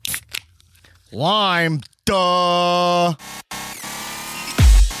Lime, duh.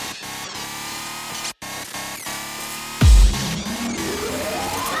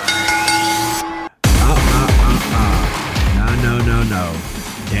 No.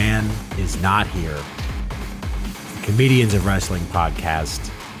 Dan is not here. Comedians of Wrestling podcast,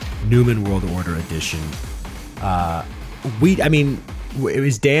 Newman World Order edition.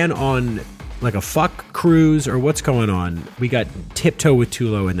 Is Dan on like a fuck cruise or what's going on? We got Tiptoe with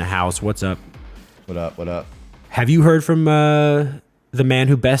Tulo in the house. What's up? What up? Have you heard from the man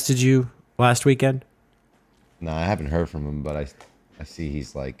who bested you last weekend? No, I haven't heard from him, but I see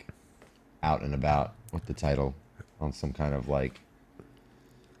he's like out and about with the title on some kind of like,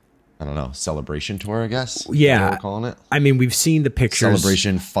 I don't know, celebration tour, I guess. Yeah. Is that what we're calling it? I mean, we've seen the pictures.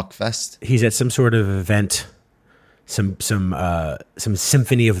 Celebration fuckfest. He's at some sort of event, some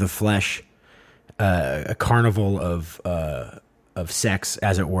symphony of the flesh, a carnival of sex,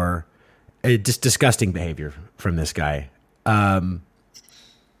 as it were. Just disgusting behavior from this guy.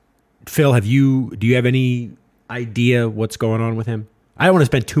 Phil, do you have any idea what's going on with him? I don't want to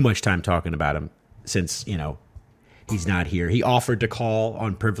spend too much time talking about him since, he's not here. He offered to call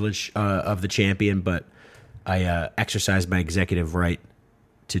on privilege of the champion, but I exercised my executive right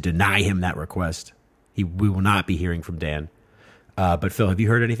to deny him that request. We will not be hearing from Dan. But Phil, have you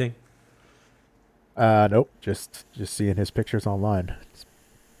heard anything? Nope. Just seeing his pictures online. Just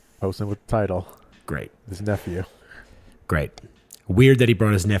posting with the title. Great. His nephew. Great. Weird that he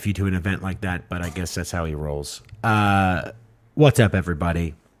brought his nephew to an event like that, but I guess that's how he rolls. What's up,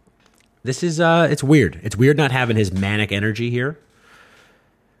 everybody? This is, it's weird. It's weird not having his manic energy here.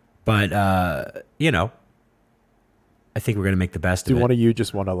 But, I think we're going to make the best of it. Do one of you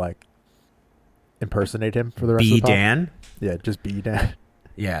just want to, like, impersonate him for the rest of Be the pod? Dan? Yeah, just be Dan.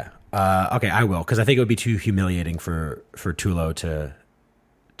 Yeah. Okay, I will, because I think it would be too humiliating for Tulo to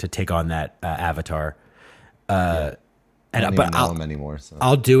take on that avatar. I don't even know him anymore. So.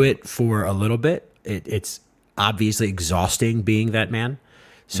 I'll do it for a little bit. It's obviously exhausting being that man.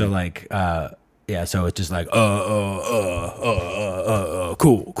 So so it's just like,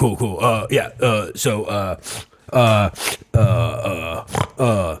 cool.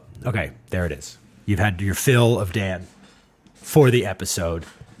 Okay, there it is. You've had your fill of Dan for the episode.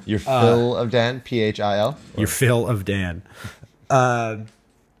 Your fill of Dan, PHIL? Your fill of Dan.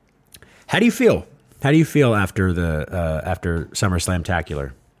 How do you feel? How do you feel after after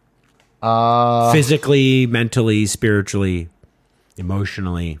SummerSlam-tacular? Physically, mentally, spiritually,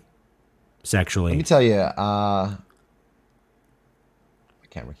 emotionally, sexually. Let me tell you, my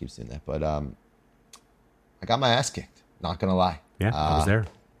camera keeps doing that, but I got my ass kicked. Not gonna lie. Yeah, I was there.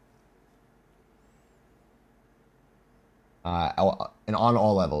 And on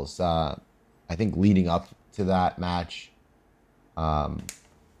all levels, I think leading up to that match,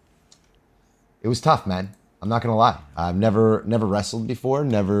 it was tough, man. I'm not gonna lie. I've never wrestled before,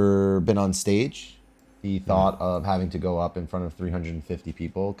 never been on stage. The thought of having to go up in front of 350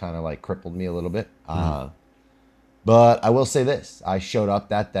 people kind of like crippled me a little bit. But I will say this: I showed up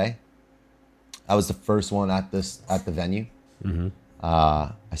that day. I was the first one at the venue. Mm-hmm.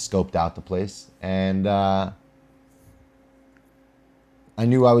 I scoped out the place, and I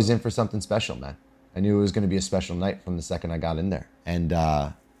knew I was in for something special, man. I knew it was going to be a special night from the second I got in there, and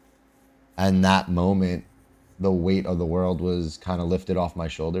that moment, the weight of the world was kind of lifted off my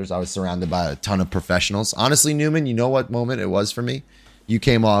shoulders. I was surrounded by a ton of professionals. Honestly, Newman, you know what moment it was for me? You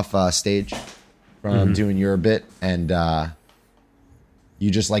came off stage from doing your bit, and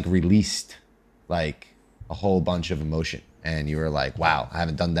you just like released like a whole bunch of emotion. And you were like, wow, I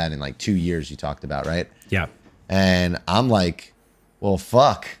haven't done that in like 2 years, you talked about, right? Yeah. And I'm like, well,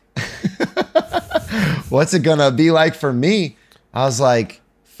 fuck. What's it gonna be like for me? I was like,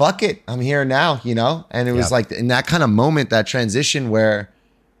 fuck it, I'm here now, And it was like in that kind of moment, that transition where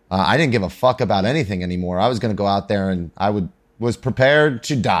I didn't give a fuck about anything anymore. I was gonna go out there and was prepared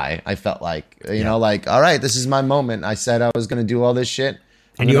to die. I felt like, like, all right, this is my moment. I said I was gonna do all this shit.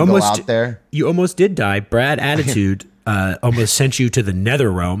 And you almost did die. Brad Attitude almost sent you to the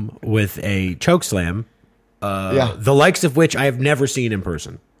nether realm with a choke slam, the likes of which I have never seen in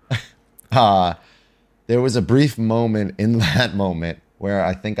person. There was a brief moment in that moment where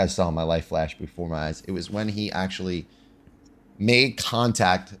I think I saw my life flash before my eyes. It was when he actually made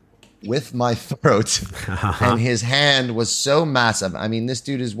contact with my throat, and his hand was so massive. I mean, this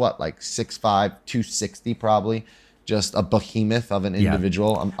dude is what, like 6'5", 260 probably. Just a behemoth of an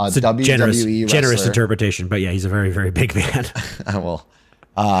individual. A WWE generous wrestler. Interpretation, but yeah, he's a very, very big man. Well,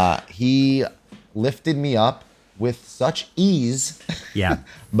 he lifted me up with such ease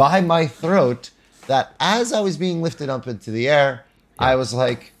by my throat that as I was being lifted up into the air, I was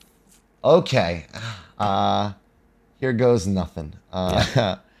like, Okay. Here goes nothing.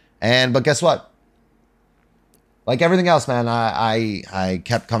 But guess what? Like everything else, man, I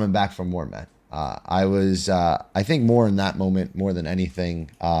kept coming back for more, man. I think more in that moment, more than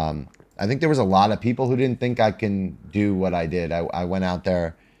anything. I think there was a lot of people who didn't think I can do what I did. I went out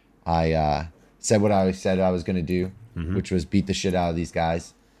there. I said what I said I was going to do, which was beat the shit out of these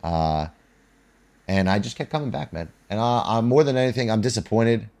guys. And I just kept coming back, man. And I'm more than anything, I'm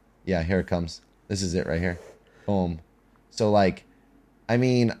disappointed. Yeah, here it comes. This is it right here. Boom. So, like, I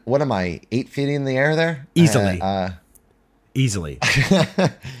mean, what am I, 8 feet in the air there? Easily. Easily.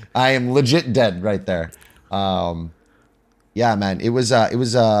 I am legit dead right there. Yeah, man, it was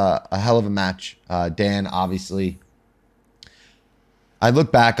a hell of a match. Dan, obviously, I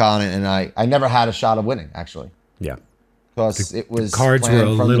look back on it and I never had a shot of winning, actually, Yeah. because it was Cards were planned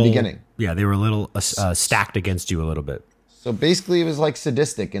a from little. the beginning. Yeah, they were a little stacked against you a little bit. So basically, it was like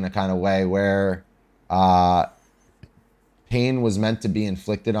sadistic in a kind of way where pain was meant to be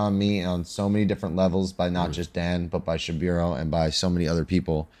inflicted on me on so many different levels by not just Dan, but by Shabiro and by so many other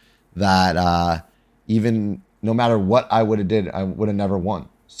people that even no matter what I would have did, I would have never won.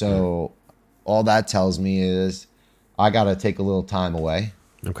 So all that tells me is I got to take a little time away.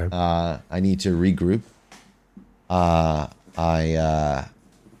 Okay. I need to regroup. I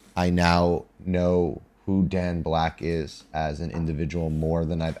now know who Dan Black is as an individual more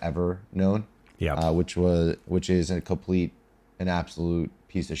than I've ever known. Yeah. Which is an absolute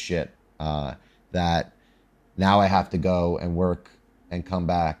piece of shit. That now I have to go and work and come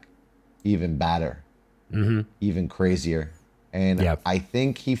back even badder, even crazier. And Yep. I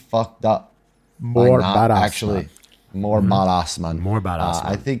think he fucked up. More by not badass, actually. man. More badass, man. More badass,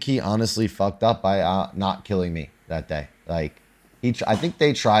 man. I think he honestly fucked up by not killing me that day. Like I think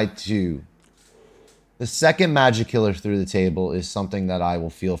they tried to. The second magic killer through the table is something that I will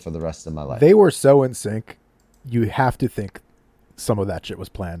feel for the rest of my life. They were so in sync. You have to think some of that shit was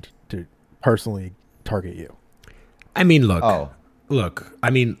planned to personally target you. I mean, look. Oh. Look, I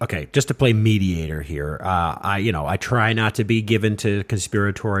mean, okay, just to play mediator here. I try not to be given to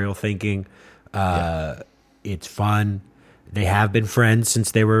conspiratorial thinking. It's fun. They have been friends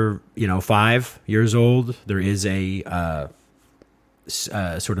since they were, 5 years old. There is a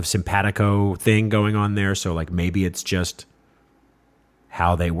sort of simpatico thing going on there. So, like, maybe it's just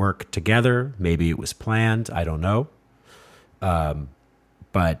how they work together. Maybe it was planned. I don't know.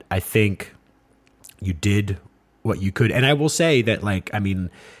 But I think you did what you could. And I will say that, like, I mean,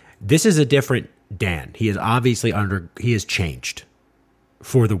 this is a different Dan. He is obviously he has changed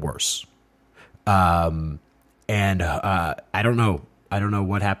for the worse. And I don't know. I don't know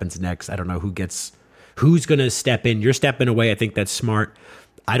what happens next. I don't know who's going to step in. You're stepping away. I think that's smart.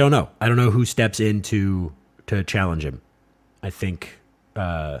 I don't know. I don't know who steps in to challenge him. I think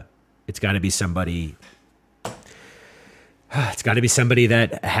it's got to be somebody. It's got to be somebody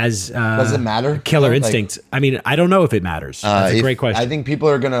that has Does it matter? Killer Like, instinct. I mean, I don't know if it matters. That's a great question. I think people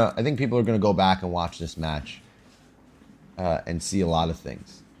are gonna go back and watch this match and see a lot of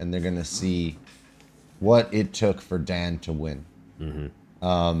things, and they're gonna see what it took for Dan to win.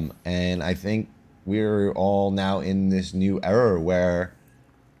 And I think we're all now in this new era where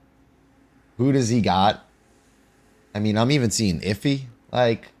who does he got? I mean, I'm even seeing Iffy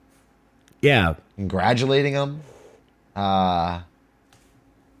like yeah. congratulating him.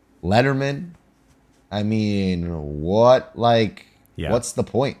 Letterman. I mean, what? Like, Yeah. what's the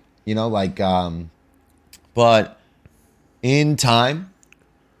point? But in time,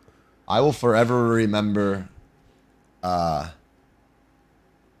 I will forever remember the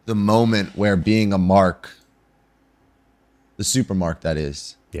moment where being a mark, the super mark that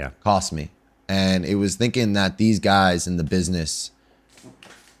is, Yeah. cost me. And it was thinking that these guys in the business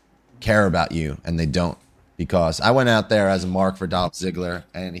care about you, and they don't. Because I went out there as a mark for Dolph Ziggler,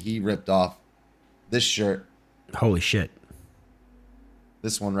 and he ripped off this shirt, Holy shit.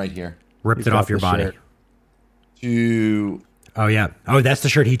 this one right here, Ripped it off your body. Shirt. to Oh yeah. Oh, that's the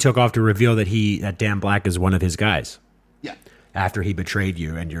shirt he took off to reveal that Dan Black is one of his guys. yeah. After he betrayed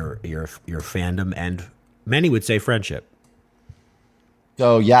you and your fandom and many would say friendship.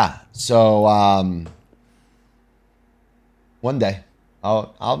 So yeah. So one day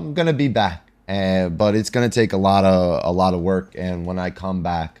I'm gonna be back, but it's gonna take a lot of work. And when I come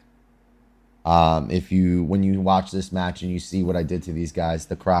back, when you watch this match and you see what I did to these guys,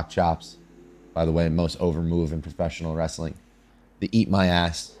 the croc chops, by the way, most over move in professional wrestling, the eat my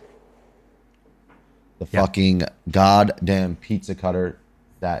ass, the Yeah. fucking goddamn pizza cutter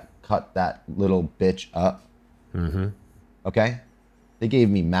that cut that little bitch up. Okay? They gave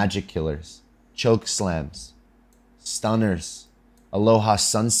me magic killers, choke slams, stunners, aloha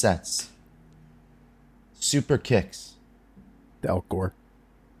sunsets, super kicks. The elk gore.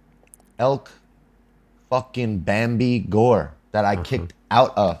 Elk fucking Bambi Gore that I kicked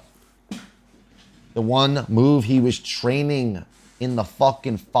out of. The one move he was training in the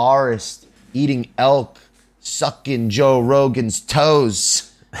fucking forest, eating elk, sucking Joe Rogan's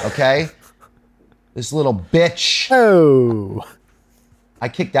toes. Okay? This little bitch. Oh. I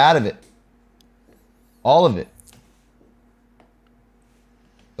kicked out of it. All of it.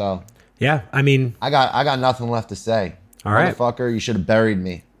 So Yeah, I mean, I got nothing left to say. All right. Motherfucker, you should have buried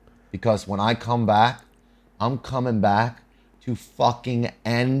me. Because when I come back, I'm coming back to fucking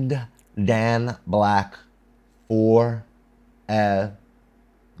end Dan Black forever.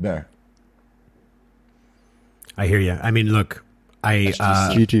 I hear you. I mean, look,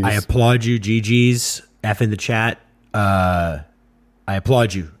 GGs. I applaud you, GG's, F in the chat. I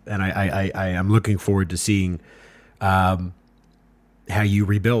applaud you, and I am looking forward to seeing how you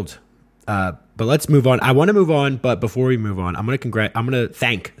rebuild. But let's move on. I want to move on, but before we move on, I'm gonna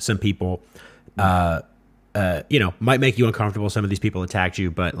thank some people. Might make you uncomfortable. Some of these people attacked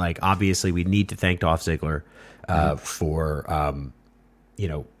you, but like obviously we need to thank Dolph Ziggler for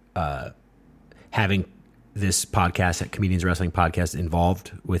having this podcast at Comedians Wrestling Podcast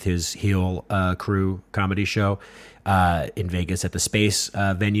involved with his heel crew comedy show in Vegas at the Space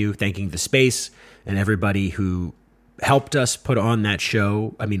venue. Thanking the Space and everybody who helped us put on that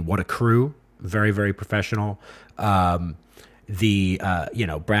show. I mean, what a crew. Very, very professional. Brad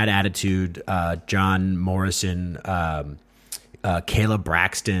Attitude, John Morrison, Kayla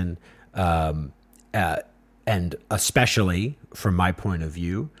Braxton, and especially from my point of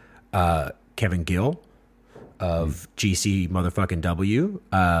view, Kevin Gill of GC motherfucking W.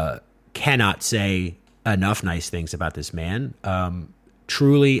 Cannot say enough nice things about this man.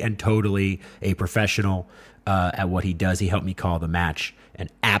 Truly and totally a professional at what he does. He helped me call the match and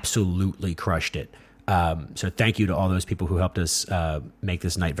absolutely crushed it. So thank you to all those people who helped us make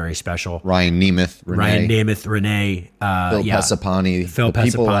this night very special. Ryan Nemeth, Renee, Phil Pesapani. Phil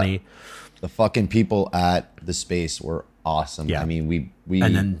Pesapani. The fucking people at the Space were awesome. Yeah. I mean, we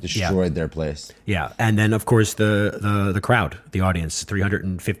destroyed their place. Yeah, and then of course the crowd, the audience,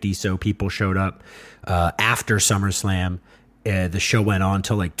 350 so people showed up after SummerSlam. The show went on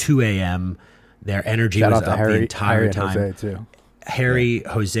till like 2 a.m. Their energy Shout was out to up Harry, the entire Harry and time. Jose too. Harry,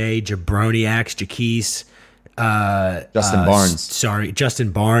 Jose, Jabroniacs, Jaquise, Justin Barnes.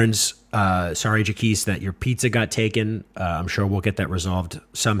 Sorry, Jaquise, that your pizza got taken. I'm sure we'll get that resolved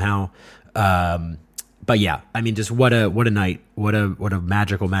somehow. But yeah, I mean, just what a night, what a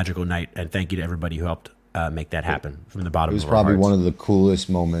magical night, and thank you to everybody who helped make that happen from the bottom. It was of our probably hearts. one of the coolest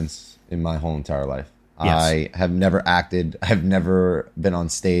moments in my whole entire life. Yes. I have never acted. I've never been on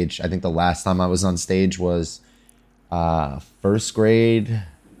stage. I think the last time I was on stage was first grade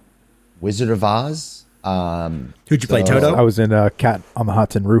Wizard of Oz. Who'd you play, Toto? I was in Cat on the Hot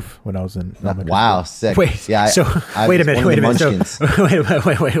Tin Roof when I was in. Wow, sick. Wait, yeah. Wait a minute. So, Munchkins. wait.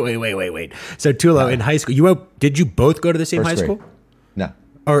 So Tulo, in high school, did you both go to the same high First grade. school No.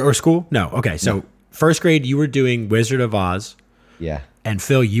 or school? No. Okay, so first grade you were doing Wizard of Oz, Yeah. and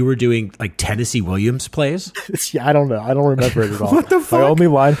Phil, you were doing like Tennessee Williams plays. Yeah, I don't know. I don't remember it at all. What the fuck?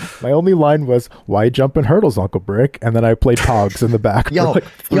 My only line was, "Why jumping hurdles, Uncle Brick?" And then I played Pogs in the back for like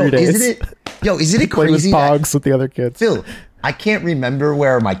 3 days. Isn't it Played with crazy? Pogs with the other kids. Phil, I can't remember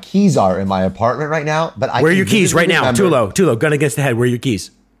where my keys are in my apartment right now, but Where are your can keys right vividly now? remember- Tulo, gun against the head. Where are your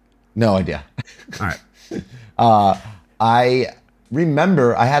keys? No idea. All right. I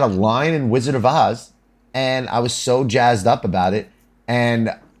remember I had a line in Wizard of Oz, and I was so jazzed up about it,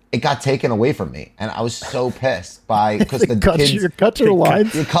 and it got taken away from me, and I was so pissed because the kids cut your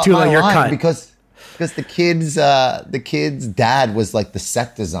lines. you cut Tulo, my you're line cut. because the kid's dad was like the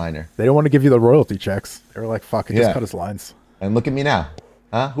set designer, They don't want to give you the royalty checks. They were like, "Fuck it, just Yeah. cut his lines." and look at me now,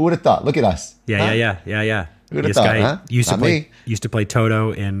 huh? Who would have thought? Look at us. Huh? Yeah. Who'd have This thought, guy huh? used to Not play me.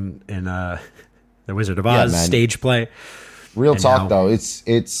 Toto in the Wizard of Yeah, Oz man. stage play. Real And talk now- though,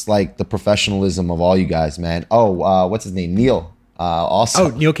 it's like the professionalism of all you guys, man. Oh, what's his name? Neil. Also, Oh,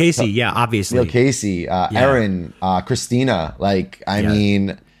 Neil Casey. Yeah, obviously. Neil Casey, Erin, Christina. Like, I Yeah.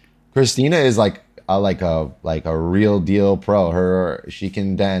 mean, Christina is like a real deal pro. She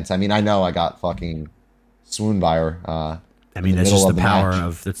can dance. I mean, I know I got fucking swooned by her. I mean, that's just the power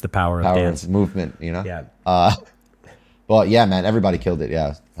of dance. movement, you know. Yeah. But yeah, man, everybody killed it.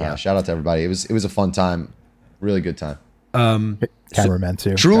 Yeah. Yeah. Shout out to everybody. It was a fun time, really good time. Cameraman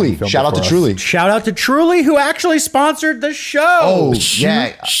too. Truly, Guy who filmed shout it out to for us. Truly. Shout out to Truly, who actually sponsored the show. Oh Shoot,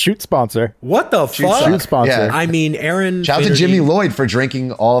 yeah. shoot sponsor. What the fuck? Shoot sponsor. Yeah. I mean, Aaron. Shout out to Finnerty- Jimmy Lloyd for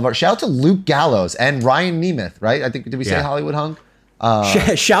drinking all of our. Shout out to Luke Gallows and Ryan Nemeth, right? I think, did we say Yeah. Hollywood Hunk?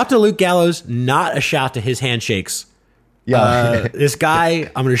 Shout to Luke Gallows, not a shout to his handshakes. Yeah. This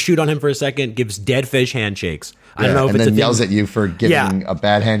guy, I'm going to shoot on him for a second, gives dead fish handshakes. I don't know if and it's then a yells thing. at you for giving a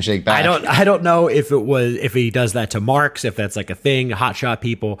bad handshake back. I don't know if he does that to Marks, if that's like a thing. Hotshot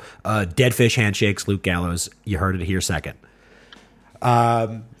people, dead fish handshakes. Luke Gallows, you heard it here second.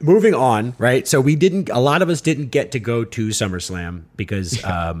 Moving on, right? So a lot of us didn't get to go to SummerSlam because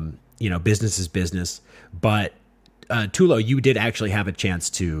business is business. But Tulo, you did actually have a chance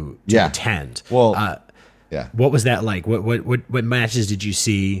to attend. Well, yeah. What was that like? What matches did you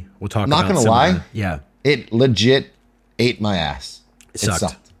see? We'll talk. Not about gonna some lie. of the- It legit ate my ass. It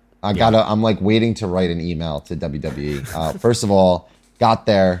sucked. I'm like waiting to write an email to WWE. First of all, got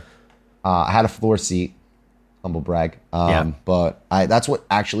there. I had a floor seat. Humble brag. But that's what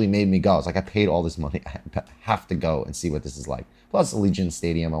actually made me go. It's like I paid all this money. I have to go and see what this is like. Plus, Allegiant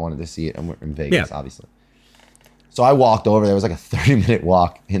Stadium. I wanted to see it. And we're in Vegas, obviously. So I walked over. There was like a 30-minute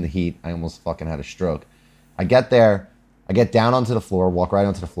walk in the heat. I almost fucking had a stroke. I get there. I get down onto the floor. Walk right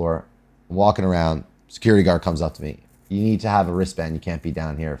onto the floor. I'm walking around. Security guard comes up to me. You need to have a wristband. You can't be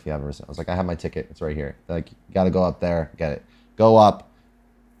down here if you have a wristband. I was like, I have my ticket. It's right here. They're like, you got to go up there. Get it. Go up.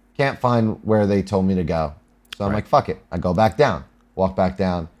 Can't find where they told me to go. So I'm like, fuck it. I go back down. Walk back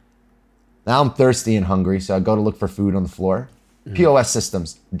down. Now I'm thirsty and hungry, so I go to look for food on the floor. POS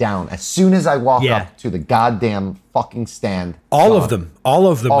systems down. As soon as I walk up to the goddamn fucking stand. All of them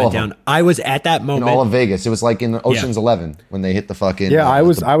went down. I was at that In moment. all of Vegas. It was like in Ocean's 11 when they hit the fucking... Yeah, I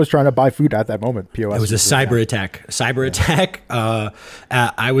was trying to buy food at that moment. POS. It was a cyber attack.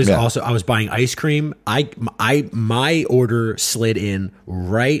 I was buying ice cream. My order slid in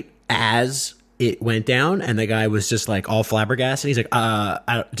right as it went down, and the guy was just like all flabbergasted. He's like,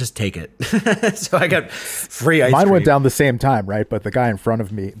 just take it. So I got free ice cream. Mine went down the same time, right? But the guy in front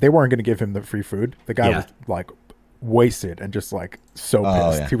of me, they weren't going to give him the free food. The guy was like wasted and just like so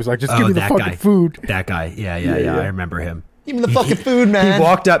pissed. Yeah. He was like, just give me the fucking food. That guy. Yeah. I remember him. Give me the fucking food, man.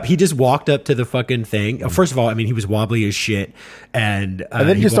 He just walked up to the fucking thing. First of all, I mean, he was wobbly as shit. And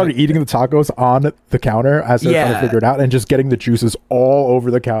then he just started eating the tacos on the counter as they're trying to figure it out and just getting the juices all over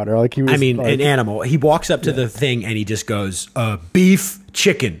the counter. Like he was, an animal. He walks up to the thing and he just goes, beef,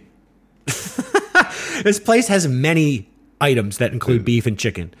 chicken. This place has many items that include beef and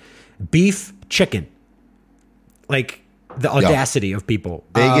chicken. Beef, chicken. Like the audacity of people.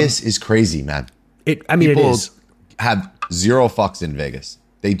 Vegas is crazy, man. People it is. Have zero fucks in Vegas.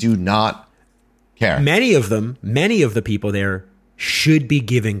 They do not care. Many of the people there should be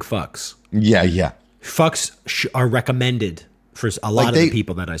giving fucks. Yeah. Fucks are recommended for a lot of the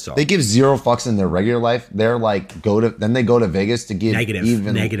people that I saw. They give zero fucks in their regular life. They're like then they go to Vegas to give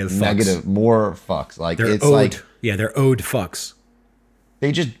negative more fucks. Like they're it's owed, they're owed fucks.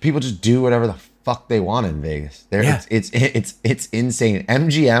 People just do whatever the fuck they want in Vegas. It's insane.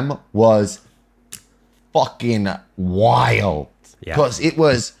 MGM was fucking wild because there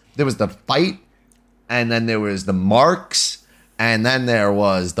was the fight, and then there was the marks, and then there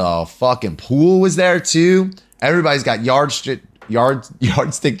was the fucking pool was there too. Everybody's got yardstick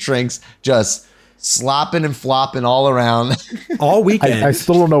drinks just slopping and flopping all around all weekend. I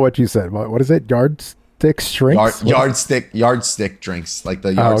still don't know what you said. What is it? Yardstick drinks? Yardstick drinks, like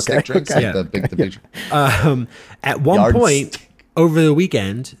the yardstick drinks, like the big. At one point over the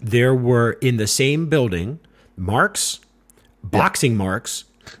weekend, there were in the same building marks, boxing marks,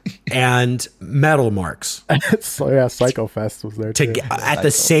 and metal marks. So Psycho Fest was there too. At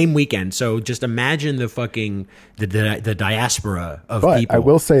the same weekend. So just imagine the fucking the diaspora of people. I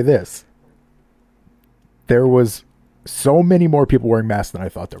will say this: there was so many more people wearing masks than I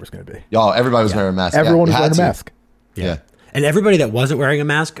thought there was going to be. Y'all, everybody was wearing a mask. Everyone was wearing a mask. Yeah, and everybody that wasn't wearing a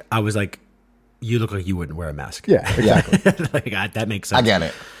mask, I was like, you look like you wouldn't wear a mask. Yeah, exactly. Like that makes sense. I get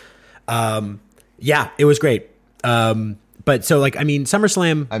it. Yeah, it was great. But so like, I mean,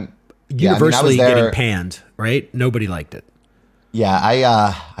 SummerSlam universally I was there, getting panned, right? Nobody liked it. Yeah,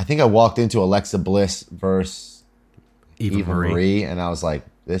 I think I walked into Alexa Bliss versus Eva Marie, and I was like,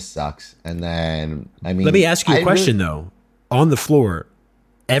 this sucks. And then, I mean, let me ask you a question though. On the floor,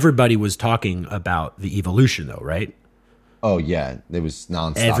 everybody was talking about the Evolution though, right? Oh yeah, it was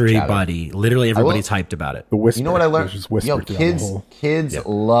nonstop. Literally everybody's hyped about it. The whisper. You know what I learned? Just Kids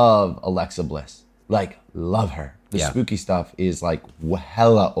love Alexa Bliss. Like, love her. The spooky stuff is like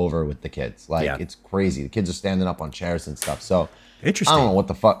hella over with the kids. Like, it's crazy. The kids are standing up on chairs and stuff. So interesting. I don't know what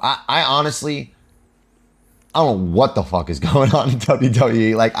the fuck. I honestly, I don't know what the fuck is going on in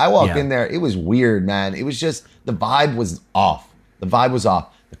WWE. Like, I walked in there, it was weird, man. It was just, the vibe was off.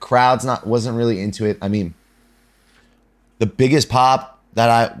 The crowd's wasn't really into it. I mean, the biggest pop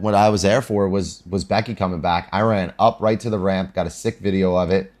what I was there for was Becky coming back. I ran up right to the ramp, got a sick video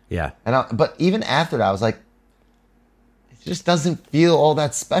of it. Yeah. But even after that, I was like, it just doesn't feel all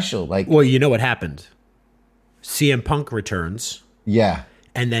that special. Like, well, you know what happened? CM Punk returns. Yeah.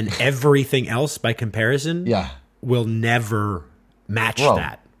 And then everything else by comparison will never match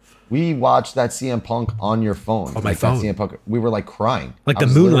that. We watched that CM Punk on your phone. On my phone. CM Punk, we were like crying. Like the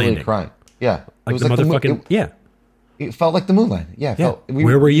moon landing. Crying. Yeah. Like the motherfucking, It felt like the moon landing. Yeah.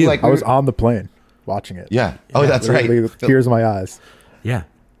 Where were you? I was on the plane watching it. Yeah. Oh, that's right. With tears in my eyes. Yeah.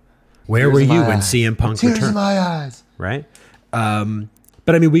 Where were you when CM Punk returned? Tears in my eyes. Right?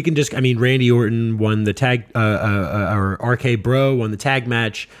 But I mean, we can just, Randy Orton won the tag, or RK Bro won the tag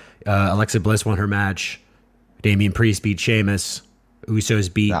match. Alexa Bliss won her match. Damian Priest beat Sheamus.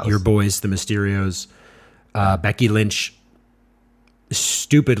 Usos beat your boys, the Mysterios. Becky Lynch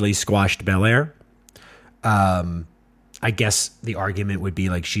stupidly squashed Belair. I guess the argument would be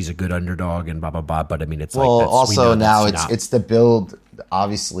like she's a good underdog and blah blah blah. But I mean, it's also now it's the build.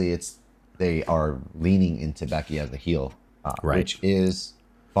 Obviously, they are leaning into Becky as a heel, which is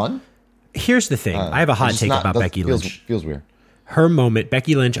fun. Here's the thing: I have a hot take about Becky Lynch. Feels weird. Her moment,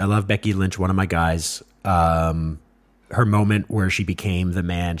 Becky Lynch. I love Becky Lynch. One of my guys. Her moment where she became the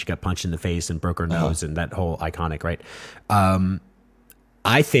man, she got punched in the face and broke her nose, and that whole iconic, right?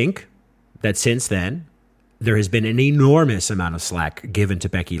 I think that since then, there has been an enormous amount of slack given to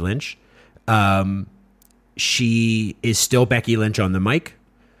Becky Lynch. She is still Becky Lynch on the mic.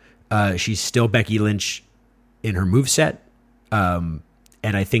 She's still Becky Lynch in her moveset. And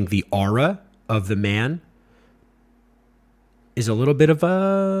I think the aura of the man is a little bit of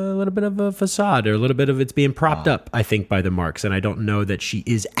a facade, or a little bit of it's being propped up, I think, by the marks. And I don't know that she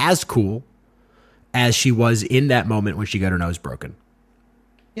is as cool as she was in that moment when she got her nose broken.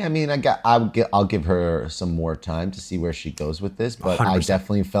 Yeah, I mean, I'll give her some more time to see where she goes with this, but 100%. I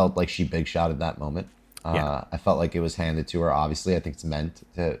definitely felt like she big shot at that moment. I felt like it was handed to her. Obviously, I think it's meant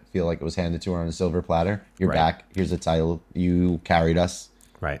to feel like it was handed to her on a silver platter. You're back. Here's a title. You carried us.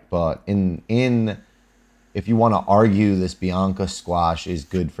 Right. But if you want to argue this Bianca squash is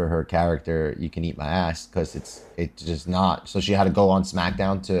good for her character, you can eat my ass, because it's just not. So she had to go on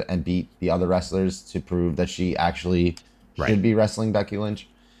SmackDown and beat the other wrestlers to prove that she actually should be wrestling Becky Lynch.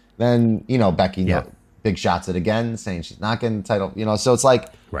 Then, Becky big shots it again, saying she's not getting the title. So it's like,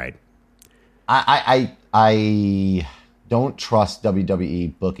 I don't trust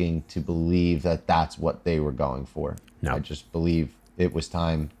WWE booking to believe that that's what they were going for. No. I just believe it was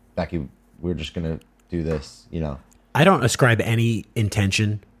time. Becky, we're just going to do this, I don't ascribe any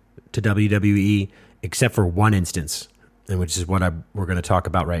intention to WWE except for one instance, and which is what we're going to talk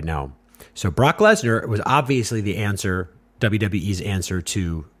about right now. So Brock Lesnar was obviously the answer, WWE's answer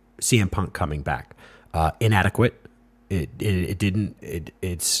to CM Punk coming back. Inadequate. They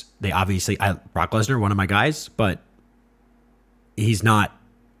obviously, Brock Lesnar, one of my guys, but he's not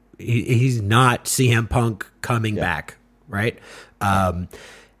CM Punk coming back, right?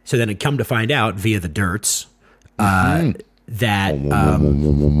 So then it come to find out via the dirts that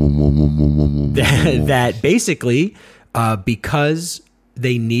basically because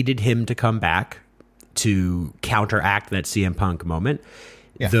they needed him to come back to counteract that CM Punk moment,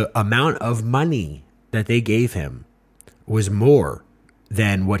 the amount of money that they gave him was more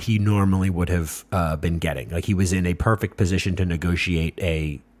than what he normally would have been getting. Like, he was in a perfect position to negotiate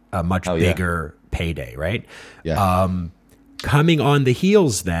a much bigger payday, right? Yeah. Coming on the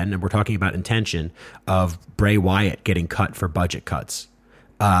heels then, and we're talking about intention, of Bray Wyatt getting cut for budget cuts,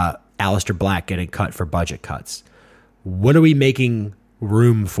 Aleister Black getting cut for budget cuts. What are we making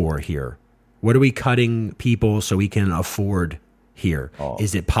room for here? What are we cutting people so we can afford here?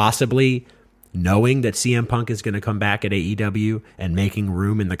 Is it possibly knowing that CM Punk is going to come back at AEW and making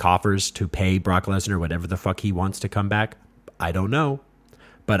room in the coffers to pay Brock Lesnar whatever the fuck he wants to come back? I don't know.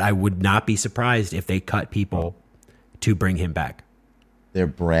 But I would not be surprised if they cut people to bring him back. They're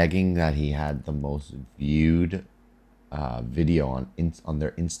bragging that he had the most viewed video on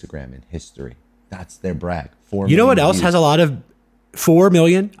their Instagram in history. That's their brag. 4 million. You know what else has a lot of 4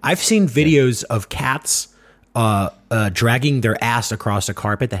 million? I've seen videos of cats dragging their ass across a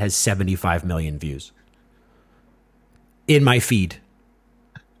carpet that has 75 million views in my feed.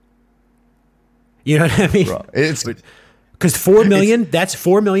 You know what I mean? Bro, because 4 million,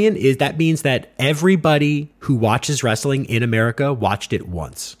 that means that everybody who watches wrestling in America watched it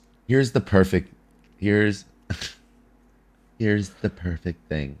once. Here's the perfect thing.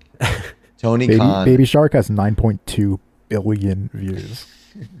 Tony Khan. Baby Shark has 9.2 billion views.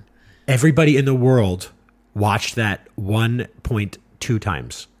 Everybody in the world watched that 1.2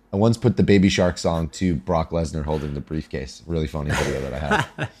 times. I once put the Baby Shark song to Brock Lesnar holding the briefcase. Really funny video that I have.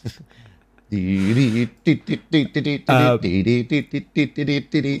 But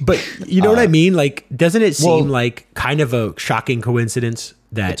you know what I mean? Like, doesn't it seem like kind of a shocking coincidence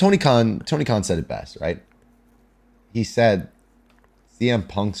that Tony Khan said it best, right? He said CM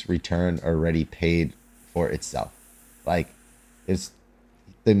Punk's return already paid for itself. Like, it's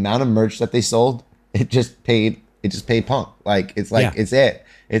the amount of merch that they sold, it just paid Punk. Like, it's like it's it.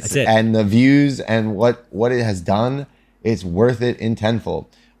 It's it. And the views and what it has done, it's worth it in tenfold.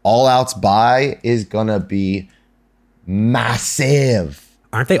 All Out's buy is gonna be massive.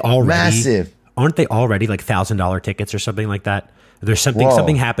 aren't they already Massive. Aren't they already like $1,000 tickets or something like that? There's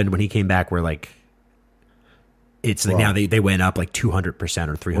something happened when he came back where like it's like now they went up like 200%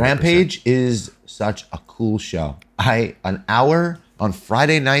 or 300%. Rampage is such a cool show. An hour on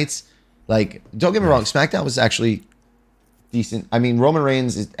Friday nights. Like, don't get me wrong, SmackDown was actually decent. I mean, Roman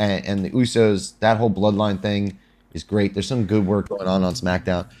Reigns and the Usos, that whole bloodline thing is great. There's some good work going on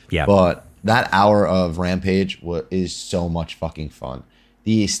SmackDown. Yeah. But that hour of Rampage is so much fucking fun.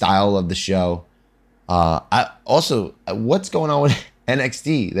 The style of the show. What's going on with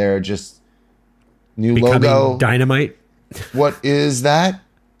NXT? They're just new Becoming logo. Dynamite. What is that?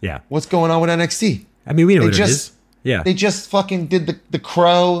 Yeah. What's going on with NXT? I mean, we know They what just- it is. Yeah. They just fucking did the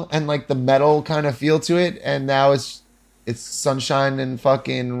crow and like the metal kind of feel to it, and now it's sunshine and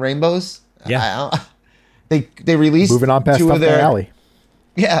fucking rainbows. Yeah. They released Moving on past two Up of Their their Alley.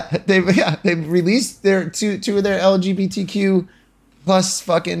 they released their two of their LGBTQ plus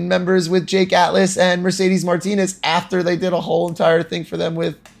fucking members with Jake Atlas and Mercedes Martinez after they did a whole entire thing for them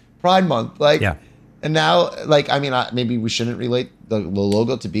with Pride Month. Like, Yeah. And now, like, I mean, maybe we shouldn't relate the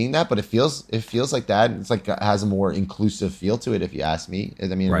logo to being that, but it feels like that. It's like it has a more inclusive feel to it, if you ask me. I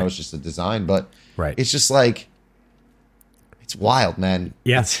mean, I know it's just a design, but it's just like, it's wild, man.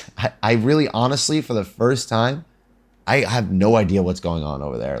 Yeah. I really, honestly, for the first time, I have no idea what's going on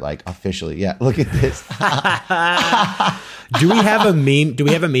over there. Like, officially, yeah. Look at this. Do we have a meme? Do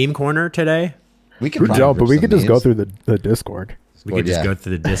we have a meme corner today? We could, We don't, but we some could just go memes. through the Discord. We could just yeah. go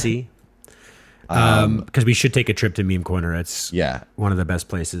through the Dissy. Because we should take a trip to Meme Corner. It's one of the best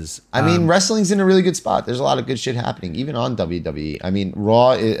places. I mean, wrestling's in a really good spot. There's a lot of good shit happening, even on WWE. I mean,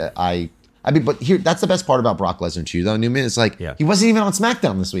 Raw. But here, that's the best part about Brock Lesnar too, though. Newman, it's like he wasn't even on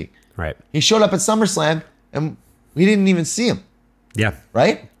SmackDown this week. Right. He showed up at SummerSlam, and we didn't even see him. Yeah.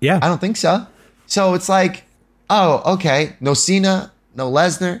 Right? Yeah. I don't think so. So it's like, oh, okay, no Cena, no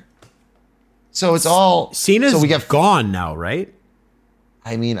Lesnar. So it's all Cena's So we get. gone now, right?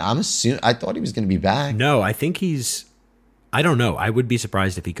 I mean, I thought he was going to be back. No, I think he's. I don't know. I would be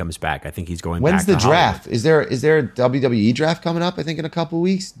surprised if he comes back. I think he's going When's back the to draft? Is there a WWE draft coming up? I think in a couple of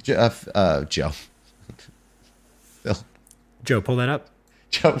weeks. Joe. Phil. Joe, pull that up.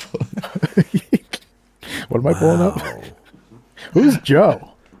 Joe. What am I pulling up? Who's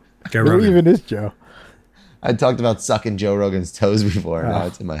Joe? Joe Who Rogan. even is Joe? I talked about sucking Joe Rogan's toes before. Now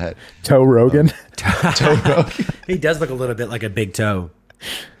it's in my head. Toe Rogan. Joe Rogan. He does look a little bit like a big toe.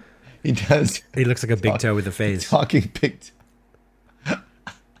 He does. He looks like a big toe with a face. Talking big.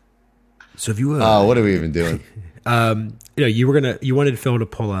 So if you What are we even doing? you wanted Phil to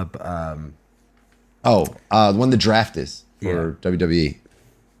pull up When the draft is for WWE.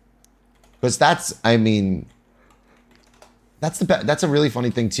 Because that's a really funny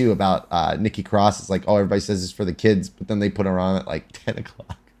thing too about Nikki Cross. It's like, everybody says it's for the kids, but then they put her on at like 10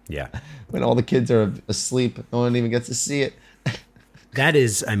 o'clock. Yeah. When all the kids are asleep, no one even gets to see it. That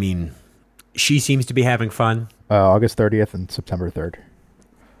is, I mean, she seems to be having fun. August 30th and September 3rd.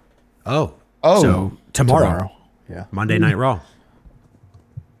 Oh. Oh. So tomorrow. Yeah. Monday Night Raw.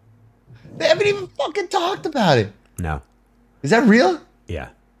 They haven't even fucking talked about it. No. Is that real? Yeah.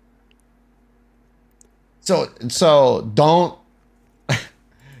 So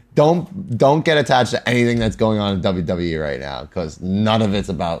don't get attached to anything that's going on in WWE right now, because none of it's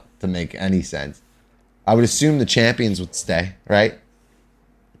about to make any sense. I would assume the champions would stay, right?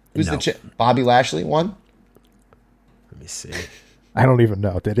 Who's No. Bobby Lashley won? Let me see. I don't even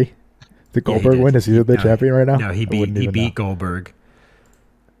know. Did he? Did Yeah, he Goldberg did. win? Is he the champion right now? No, he I wouldn't even beat know. Goldberg.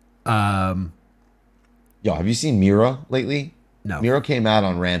 Yo, have you seen Miro lately? No. Miro came out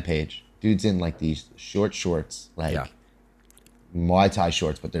on Rampage. Dude's in like these short shorts, like Yeah. Muay Thai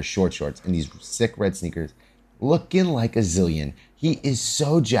shorts, but they're short shorts, and these sick red sneakers, looking like a zillion. He is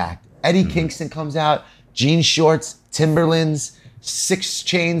so jacked. Eddie Kingston comes out, jean shorts, Timberlands, 6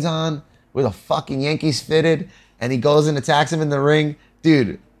 chains on, with a fucking Yankees fitted, and he goes and attacks him in the ring.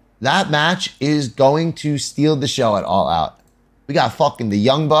 Dude, that match is going to steal the show at All Out. We got fucking the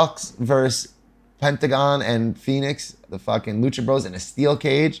Young Bucks versus Pentagon and Phoenix, the fucking Lucha Bros in a steel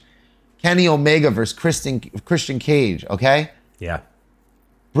cage. Kenny Omega versus Christian Cage, okay? Yeah.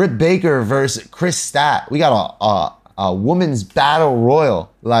 Britt Baker versus Chris Stat. We got a women's battle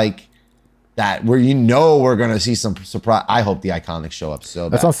royal like that where we're going to see some surprise. I hope the Iconics show up so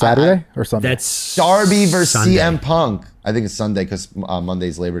bad. That's on Saturday or Sunday? That's Darby versus Sunday. CM Punk. I think it's Sunday because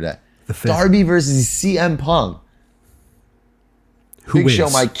Monday's Labor Day. The 5th. Darby versus CM Punk. Who Big wins? Show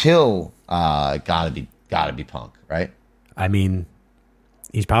might kill. Gotta be Punk, right? I mean,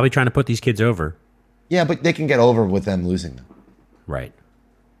 he's probably trying to put these kids over. Yeah, but they can get over with them losing them. Right.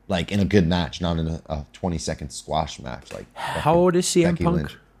 Like in a good match, not in a 20-second squash match. Like How old is CM Becky Punk?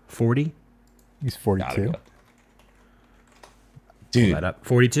 Lynch. 40? He's Gotta 42. go. Dude, That up.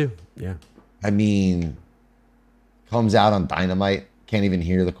 42. Yeah. I mean, comes out on Dynamite, can't even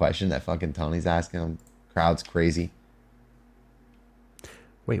hear the question that fucking Tony's asking him. Crowd's crazy.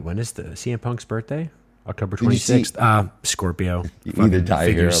 Wait, when is the CM Punk's birthday? October Did you see- 26th. Scorpio. You Fucking either die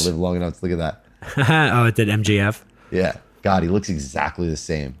here or figures. live long enough to look at that. Oh, it did MJF. Yeah. God, he looks exactly the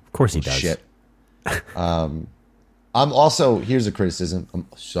same. Of course he Oh, does. Shit. I'm also, here's a criticism. I'm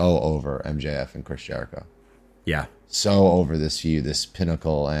so over MJF and Chris Jericho. Yeah. So over this feud, this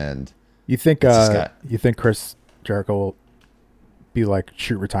Pinnacle, and You think It's this guy. you think Chris Jericho will be like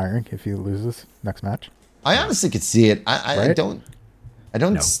shoot retiring if he loses next match? I honestly could see it. I Right? don't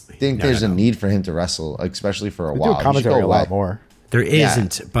No. think No, there's no, a no. need for him to wrestle, especially for a We while. do He should commentary go a lot away. more. There Yeah.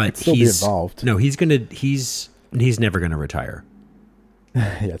 isn't, but still be he's involved. No, he's never gonna retire.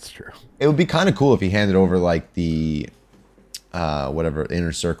 Yeah, it's true. It would be kind of cool if he handed over like the whatever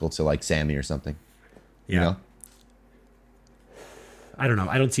inner circle to like Sammy or something. Yeah. You know? I don't know.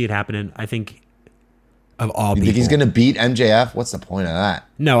 I don't see it happening. I think of all You people. think he's gonna beat MJF? What's the point of that?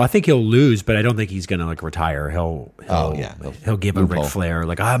 No, I think he'll lose, but I don't think he's gonna like retire. He'll Oh, yeah. he'll give a Ric Loophole. Flair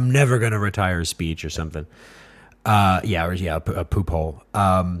like I'm never gonna retire speech or something. A poop hole.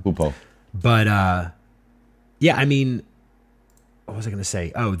 Pupo. But yeah, I mean, what was I gonna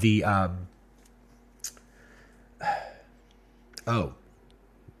say? Oh,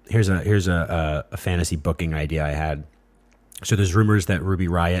 here's a fantasy booking idea I had. So there's rumors that Ruby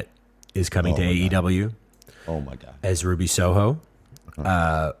Riott is coming to my AEW Oh my god. as Ruby Soho.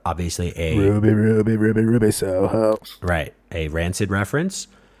 Obviously a Ruby Soho. right, a Rancid reference.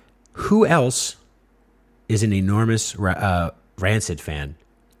 Who else is an enormous Rancid fan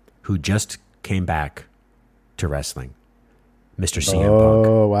who just came back to wrestling? Mr. CM Punk.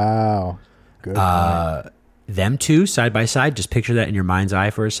 Oh wow, good. Them two side by side. Just picture that in your mind's eye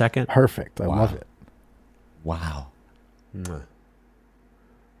for a second. Perfect. I love it. Wow.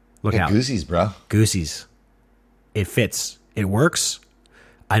 Look Yeah, out, Goosies, bro. Goosies. It fits. It works.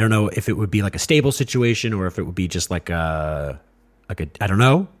 I don't know if it would be like a stable situation or if it would be just like a I don't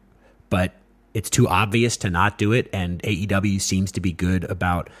know, but it's too obvious to not do it. And AEW seems to be good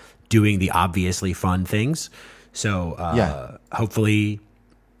about doing the obviously fun things. So Yeah. hopefully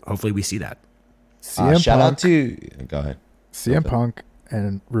we see that. CM Shout Punk, out to. Go ahead. CM Punk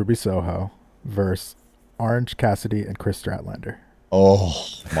and Ruby Soho versus Orange Cassidy and Chris Statlander. Oh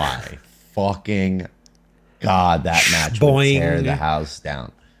my fucking god, that match would Boing. tear the house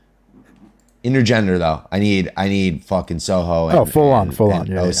down. Intergender though, I need fucking Soho. And, Oh, full on. and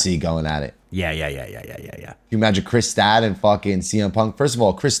Yeah, OC going at it. Yeah. Can you imagine Chris Stat and fucking CM Punk? First of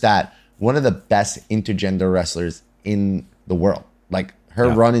all, Chris Stat, one of the best intergender wrestlers in the world. Like her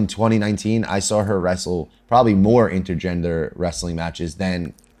Yeah. run in 2019, I saw her wrestle probably more intergender wrestling matches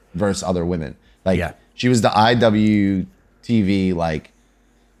than versus other women. Like Yeah. she was the IWTV like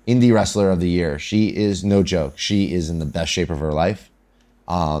indie wrestler of the year. She is no joke. She is in the best shape of her life.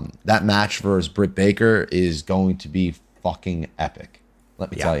 That match versus Britt Baker is going to be fucking epic. Let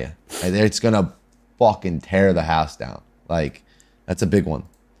me tell you, and it's gonna fucking tear the house down. Like that's a big one.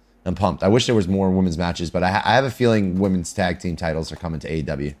 I'm pumped. I wish there was more women's matches, but I have a feeling women's tag team titles are coming to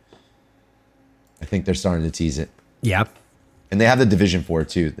AEW. I think they're starting to tease it, Yeah. and they have the division for it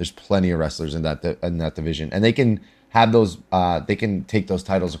too. There's plenty of wrestlers in that division, and they can have those. They can take those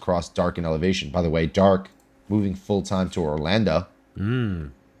titles across Dark and Elevation. By the way, Dark moving full time to Orlando.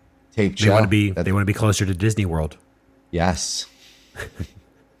 Tape They show. want to be That- they want to be closer to Disney World. Yes.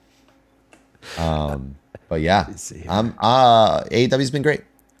 But yeah, see. AEW's been great.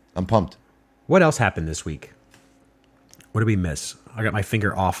 I'm pumped. What else happened this week? What did we miss? I got my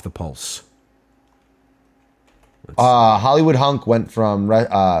finger off the pulse. Hollywood Hunk went from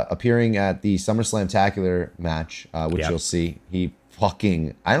appearing at the SummerSlam Tacular match, which Yep. you'll see.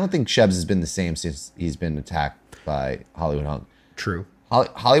 I don't think Shebs has been the same since he's been attacked by Hollywood Hunk. True.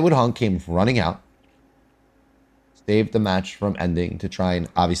 Hollywood Hunk came running out, saved the match from ending to try and,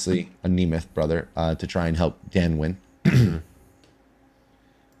 obviously, a Nemeth brother, to try and help Dan win.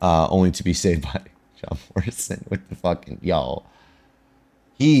 Only to be saved by John Morrison with the fucking, yo.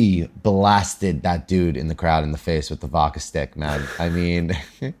 He blasted that dude in the crowd in the face with the vodka stick, man. I mean...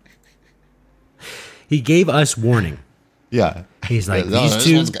 He gave us warning. Yeah. He's like, No,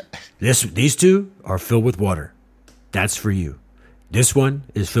 these two are filled with water. That's for you. This one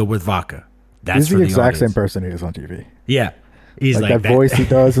is filled with vodka. That's He's for the the exact same audience. person he is on TV. Yeah. He's Like like that voice he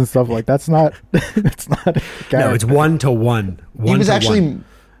does and stuff like that's not that's not a character. No, it's 1-to-1. He was 1-to-1. actually,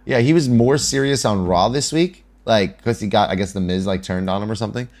 yeah, he was more serious on Raw this week, like because he got, I guess, the Miz like turned on him or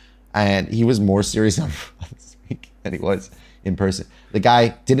something, and he was more serious on Raw this week than he was in person. The guy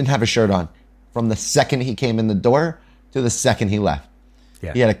didn't have a shirt on from the second he came in the door to the second he left.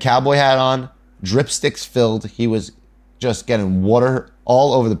 Yeah. He had a cowboy hat on, dripsticks filled. He was just getting water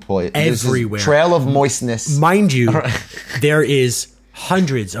all over the place. There's this Everywhere. trail of moistness. Mind you, there is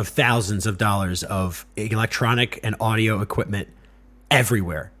hundreds of thousands of dollars of electronic and audio equipment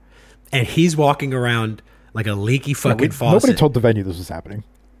everywhere. And he's walking around like a leaky fucking faucet. Nobody told the venue this was happening.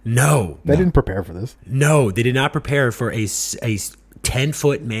 No. They didn't prepare for this. No, they did not prepare for a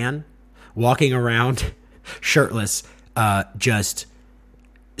 10-foot man walking around shirtless, just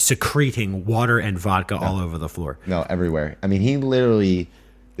secreting water and vodka all over the floor. No, everywhere. I mean, he literally,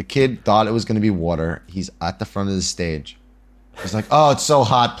 the kid thought it was going to be water. He's at the front of the stage. He's like, oh, it's so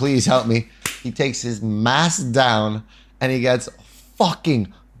hot. Please help me. He takes his mask down and he gets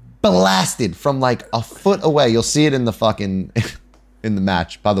fucking blasted from like a foot away. You'll see it in the fucking, in the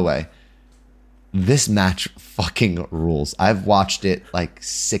match. By the way, this match fucking rules. I've watched it like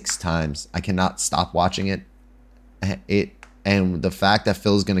 6 times. I cannot stop watching it. And the fact that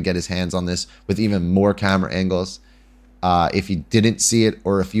Phil's going to get his hands on this with even more camera angles. If you didn't see it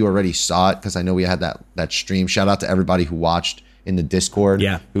or if you already saw it, because I know we had that stream. Shout out to everybody who watched in the Discord,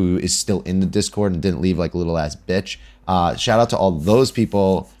 who is still in the Discord and didn't leave like a little ass bitch. Shout out to all those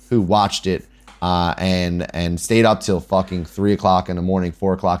people who watched it and stayed up till fucking 3 o'clock in the morning,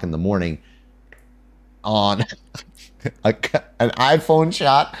 4 o'clock in the morning on an iPhone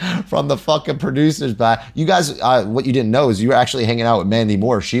shot from the fucking producers back. You guys, what you didn't know is you were actually hanging out with Mandy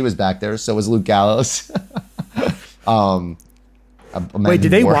Moore. She was back there. So was Luke Gallows. Wait, did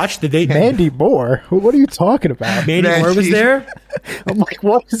they watch? Did they? Mandy Moore? What are you talking about? Mandy Moore was there? I'm like,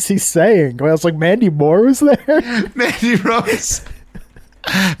 what is he saying? I was like, Mandy Moore was there? Mandy Rose.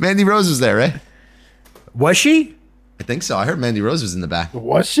 Mandy Rose was there, right? Was she? I think so. I heard Mandy Rose was in the back.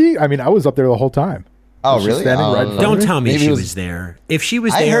 Was she? I mean, I was up there the whole time. Oh, Was she really? standing right in front of Don't me? tell me Maybe she it was there. If she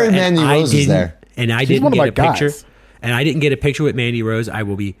was I there, heard and Mandy I Rose was didn't, there. and I She's didn't one of get my a picture, guys. and I didn't get a picture with Mandy Rose, I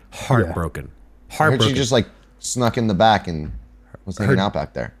will be heartbroken. I heard Heartbroken. she just like snuck in the back and was hanging out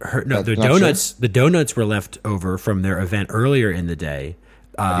back there. No, That's not the donuts were left over from their event earlier in the day.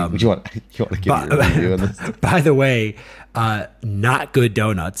 True? You want to give me a review on this? By the way, not good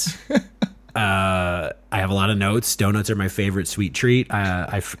donuts. I have a lot of notes. Donuts are my favorite sweet treat.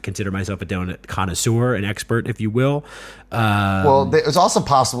 I consider myself a donut connoisseur, an expert, if you will. Well, it was also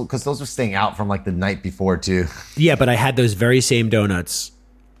possible because those were staying out from like the night before too. Yeah, but I had those very same donuts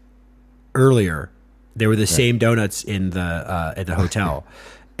earlier. They were the same donuts in the at the hotel,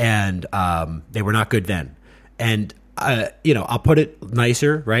 and they were not good then. And I'll put it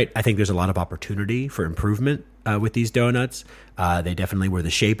nicer, right? I think there's a lot of opportunity for improvement with these donuts. They definitely were the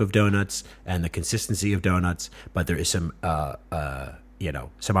shape of donuts and the consistency of donuts, but there is some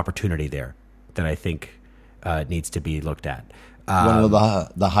some opportunity there that I think needs to be looked at. One of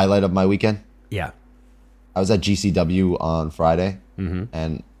the highlight of my weekend. Yeah. I was at GCW on Friday,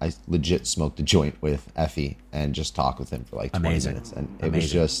 and I legit smoked a joint with Effie and just talked with him for like 20 Amazing. minutes. And it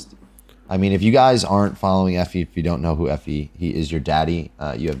was just, I mean, if you guys aren't following Effie, if you don't know who Effie, he is your daddy.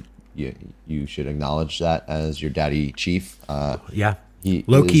 You should acknowledge that as your daddy chief. Yeah. He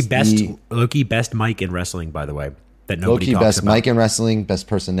Low-key is best mic in wrestling, by the way, that nobody Low-key talks best about. mic in wrestling, best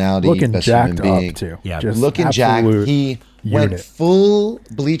personality, Looking best jacked human being. up, too. Yeah. Just Looking jacked. absolute He went unit. full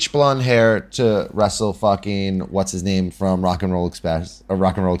bleach blonde hair to wrestle fucking what's his name from Rock and Roll Express or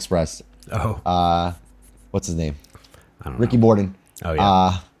Rock and Roll Express. Oh, What's his name? I don't know. Ricky Borden. Oh,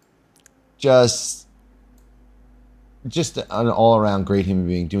 yeah. Just an all around great human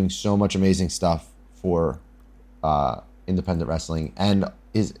being, doing so much amazing stuff for independent wrestling. And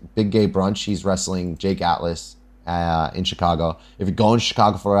his Big Gay Brunch, he's wrestling Jake Atlas in Chicago. If you're going to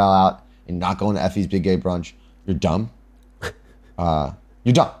Chicago for All Out and not going to Effie's Big Gay Brunch, you're dumb.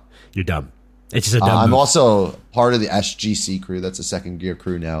 You're dumb. You're dumb. It's just a dumb I'm move. also part of the SGC crew. That's a second gear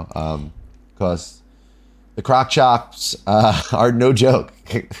crew now. Because The crock chops are no joke.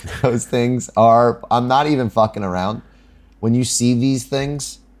 Those things are, I'm not even fucking around. When you see these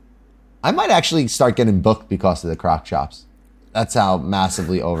things, I might actually start getting booked because of the crock chops. That's how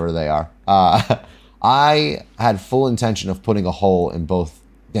massively over they are. I had full intention of putting a hole in both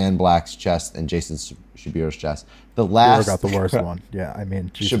Dan Black's chest and Jason Shabiro's chest. The last got the worst one. Yeah, I mean,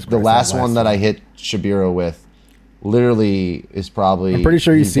 Jesus the Christ, last one that I hit Shabiro with literally is probably... I'm pretty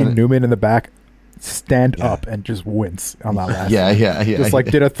sure you see Newman in the back stand up and just wince on that last yeah, one. yeah. Just like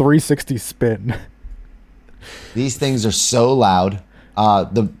did a 360 spin. These things are so loud.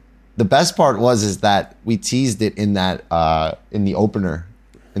 The best part is that we teased it in that in the opener,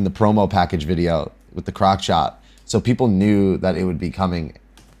 in the promo package video with the crock chop, so people knew that it would be coming.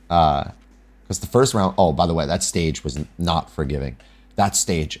 Because the first round, oh, by the way, that stage was not forgiving. That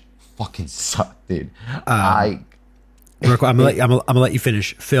stage fucking sucked, dude. I'm gonna let you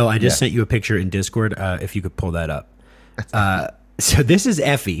finish, Phil. I just sent you a picture in Discord. If you could pull that up. So this is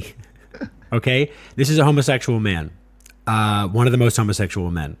Effie. Okay, this is a homosexual man, one of the most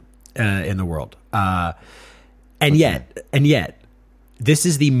homosexual men in the world, and yet, this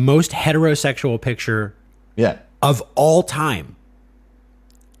is the most heterosexual picture of all time.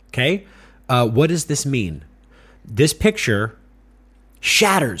 Okay, what does this mean? This picture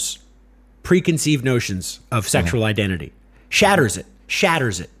shatters preconceived notions of sexual identity. Shatters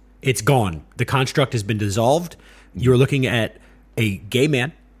it. It's gone. The construct has been dissolved. You're looking at a gay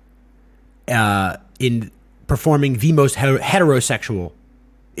man in performing the most heterosexual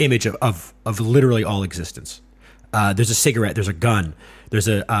image of literally all existence. There's a cigarette. There's a gun. There's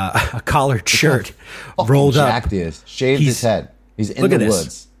a collared shirt rolled up. Shaved his head. He's in the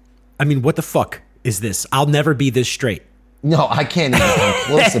woods. I mean, what the fuck is this? I'll never be this straight. No, I can't even come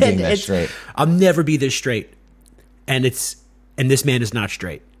close to being that straight. I'll never be this straight. And this man is not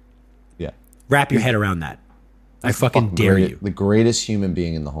straight. Yeah. Wrap your head around that. I fucking dare you. The greatest human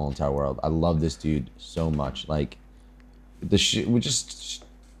being in the whole entire world. I love this dude so much. Like, we're just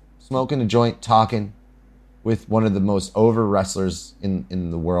smoking a joint, talking with one of the most over wrestlers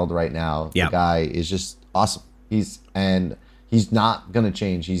in the world right now. Yeah. The guy is just awesome. He's not gonna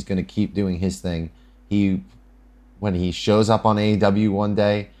change. He's gonna keep doing his thing. When he shows up on AEW one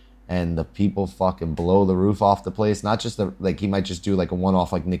day and the people fucking blow the roof off the place, not just he might just do like a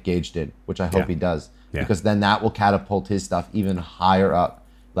one-off like Nick Gage did, which I hope he does. Yeah. Because then that will catapult his stuff even higher up.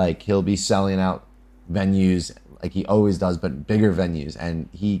 Like, he'll be selling out venues like he always does, but bigger venues. And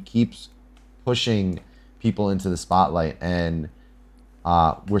he keeps pushing people into the spotlight. And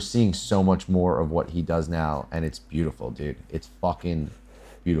we're seeing so much more of what he does now. And it's beautiful, dude. It's fucking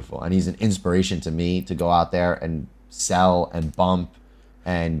beautiful. And he's an inspiration to me to go out there and sell and bump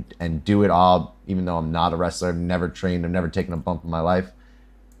and do it all, even though I'm not a wrestler. I've never trained. I've never taken a bump in my life.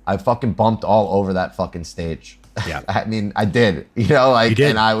 I fucking bumped all over that fucking stage. Yeah. I mean, I did,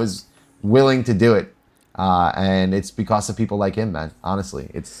 and I was willing to do it. And it's because of people like him, man. Honestly,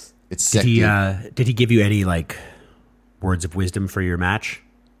 it's sick. Did he give you any like words of wisdom for your match?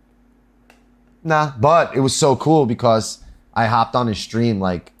 Nah, but it was so cool because I hopped on his stream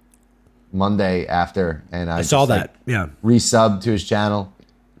like Monday after, and I saw that. Resubbed to his channel.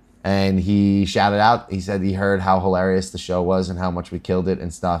 And he shouted out. He said he heard how hilarious the show was and how much we killed it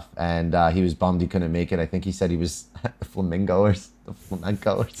and stuff. And he was bummed he couldn't make it. I think he said he was the flamencoers.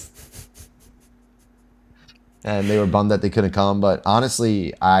 And they were bummed that they couldn't come. But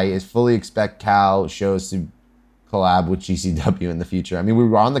honestly, I fully expect Cal shows to collab with GCW in the future. I mean, we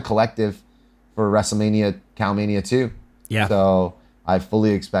were on the collective for WrestleMania, Calmania 2. Yeah. So I fully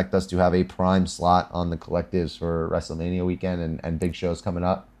expect us to have a prime slot on the collectives for WrestleMania weekend and big shows coming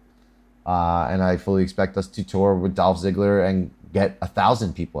up. And I fully expect us to tour with Dolph Ziggler and get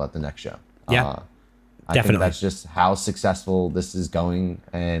 1,000 people at the next show. Yeah, I think that's just how successful this is going,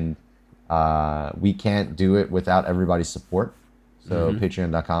 and we can't do it without everybody's support. So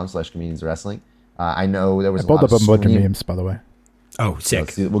patreon.com/comedians wrestling. I know there was I pulled up a bunch of memes, by the way. Oh,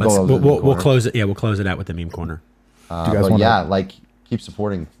 sick! So we'll close it. Yeah, we'll close it out with the meme corner. Do you guys want keep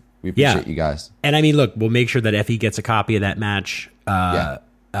supporting. We appreciate you guys. And I mean, look, we'll make sure that Effie gets a copy of that match.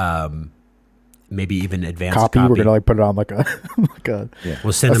 Maybe even advanced copy. We're gonna put it on like a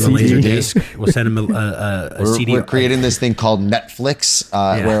We'll send him a laser disc. We'll send him a CD. We're creating this thing called Netflix,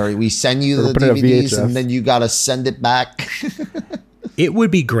 where we send you the DVDs and then you gotta send it back. It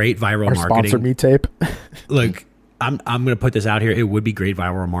would be great viral marketing. Sponsor me tape. Look, I'm gonna put this out here. It would be great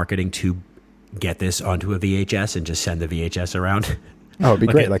viral marketing to get this onto a VHS and just send the VHS around. Oh, it'd be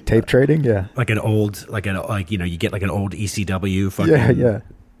great, like tape trading, yeah. You get like an old ECW fucking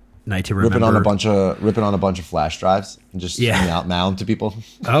Night to remember. ripping on a bunch of flash drives and just mount to people.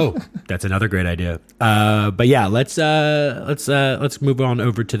 Oh, that's another great idea. But yeah, let's move on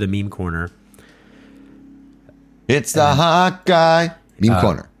over to the meme corner. It's the hot guy meme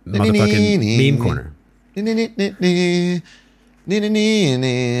corner. Motherfucking meme corner.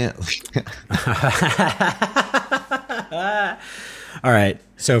 All right.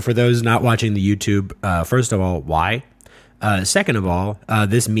 So for those not watching the YouTube, first of all, why? Second of all,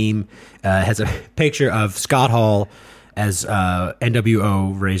 this meme has a picture of Scott Hall as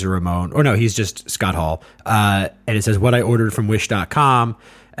NWO Razor Ramon. Or no, he's just Scott Hall. And it says, what I ordered from Wish.com.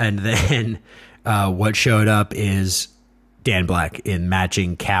 And then what showed up is Dan Black in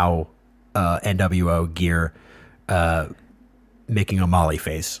matching cow NWO gear, making a Molly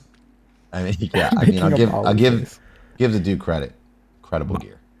face. I mean, yeah. I mean, I'll give the dude credit. Incredible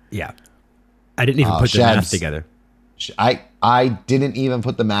gear. Yeah. I didn't even put the math together. I didn't even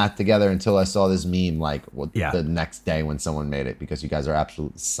put the math together until I saw this meme the next day when someone made it, because you guys are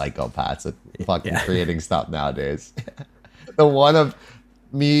absolute psychopaths at fucking creating stuff nowadays. The one of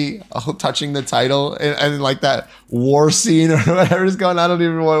me touching the title and like that war scene or whatever is going on. I don't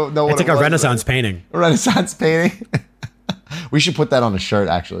even know what it's like. A Renaissance painting. A Renaissance painting. We should put that on a shirt,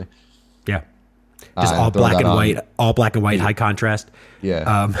 actually. Yeah. Just all black and white, high contrast.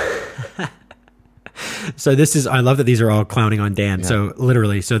 Yeah. So this is, I love that these are all clowning on Dan. Yeah. So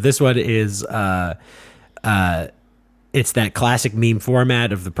literally, so this one is, it's that classic meme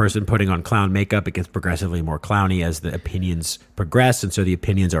format of the person putting on clown makeup. It gets progressively more clowny as the opinions progress. And so the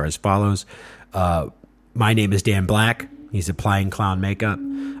opinions are as follows. My name is Dan Black. He's applying clown makeup.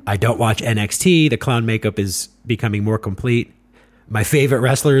 I don't watch NXT. The clown makeup is becoming more complete. My favorite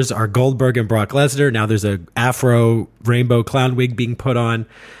wrestlers are Goldberg and Brock Lesnar. Now there's a afro rainbow clown wig being put on.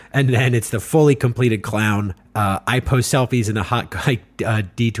 And then it's the fully completed clown. I post selfies in the hot guy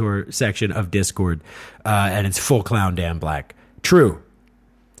detour section of Discord. And it's full clown Dan Black. True,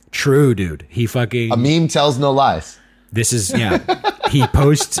 dude. He fucking... A meme tells no lies. This is, he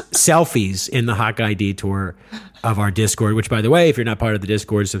posts selfies in the hot guy detour of our Discord, which, by the way, if you're not part of the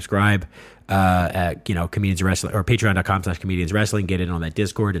Discord, subscribe at, Comedians Wrestling or patreon.com/Comedians Wrestling. Get in on that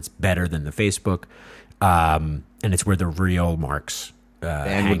Discord. It's better than the Facebook. And it's where the real marks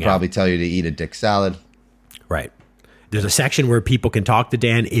Dan would probably tell you to eat a dick salad. Right. There's a section where people can talk to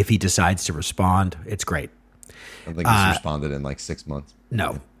Dan if he decides to respond. It's great. I don't think he's responded in like 6 months.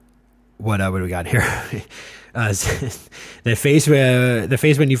 No. What do we got here? The face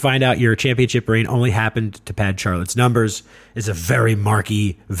when you find out your championship reign only happened to pad Charlotte's numbers is a very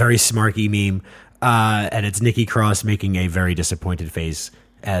marky, very smarky meme. And it's Nikki Cross making a very disappointed face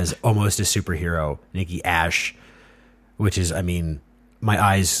as almost a superhero, Nikki Ash, which is, I mean, my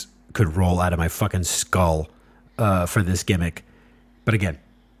eyes could roll out of my fucking skull for this gimmick. But again,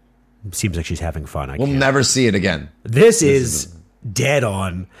 seems like she's having fun. We'll never see it again. This is dead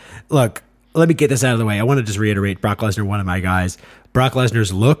on. Look, let me get this out of the way. I want to just reiterate, Brock Lesnar, one of my guys. Brock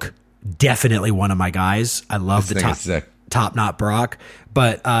Lesnar's look, definitely one of my guys. I love the top knot Brock.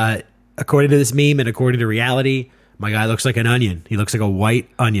 But according to this meme and according to reality, my guy looks like an onion. He looks like a white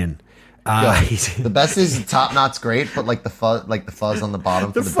onion. The best is top knot's great, but like the fuzz on the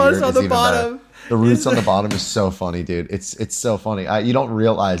bottom. The fuzz on the bottom. Better. The roots on the bottom is so funny, dude. It's so funny. You don't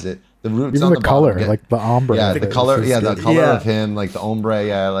realize it. The roots even on the color, like the ombre. Yeah, the color. The color of him, like the ombre.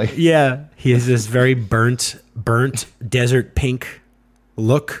 Yeah, he has this very burnt desert pink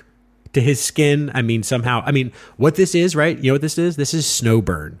look to his skin. I mean, what this is, right? You know what this is? This is snow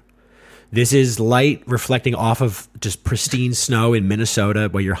burn. This is light reflecting off of just pristine snow in Minnesota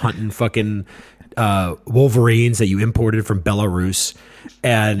where you're hunting fucking wolverines that you imported from Belarus,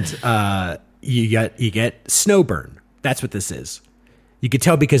 and you get snow burn. That's what this is. You can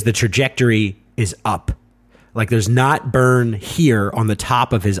tell because the trajectory is up. Like there's not burn here on the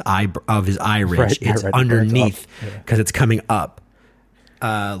top of his eye ridge. Right, it's underneath because it's coming up.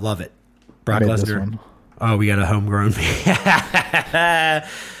 Love it. Brock Lesnar. Oh, we got a homegrown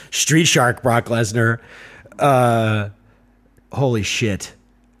Street Shark Brock Lesnar. Holy shit.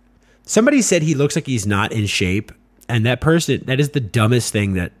 Somebody said he looks like he's not in shape, and that is the dumbest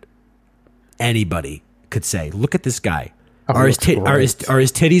thing that anybody could say. Look at this guy. Are his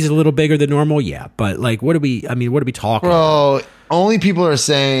titties a little bigger than normal? Yeah, but like, what are we talking about? Only people are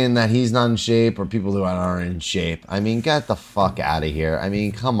saying that he's not in shape, or people who are in shape. I mean, get the fuck out of here. I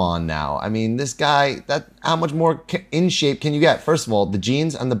mean, come on now. I mean, this guy, how much more in shape can you get? First of all, the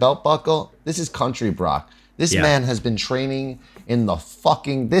jeans and the belt buckle, this is country Brock. This man has been training in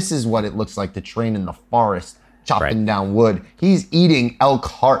this is what it looks like to train in the forest, chopping down wood. He's eating elk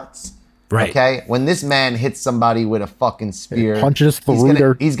hearts. Right. Okay, when this man hits somebody with a fucking spear, Punches through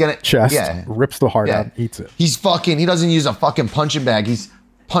their chest, yeah, rips the heart out, and eats it. He doesn't use a fucking punching bag. He's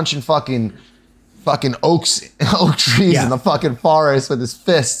punching fucking oak trees in the fucking forest with his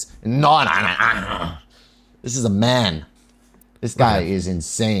fists. This is a man. This guy is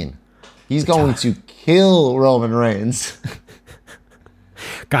insane. He's going to kill Roman Reigns.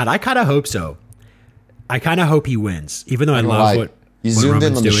 God, I kind of hope so. I kind of hope he wins, even though I love Like, what you zoomed Roman's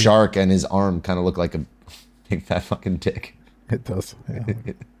in on the doing. shark, and his arm kind of looked like a big fat fucking dick. It does.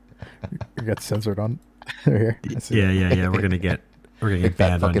 Yeah. You got censored on here. Yeah. We're gonna get Big fat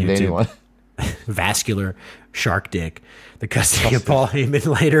banned on fucking dainty YouTube. one. Vascular shark dick. The custody of Paul Heyman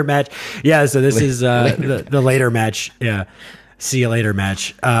later match. Yeah, so this is the later match. Yeah. See you later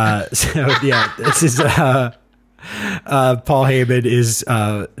match. So yeah, this is Paul Heyman is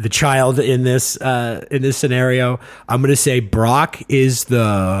the child in this scenario. I'm gonna say Brock is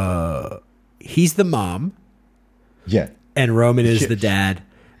he's the mom. Yeah. And Roman is the dad.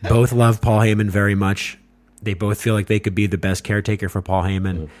 Both love Paul Heyman very much. They both feel like they could be the best caretaker for Paul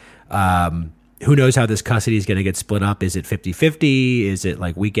Heyman. Who knows how this custody is going to get split up? Is it 50-50? Is it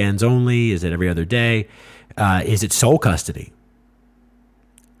like weekends only? Is it every other day? Is it sole custody?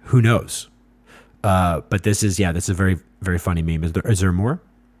 Who knows? But this is a very, very funny meme. Is there more?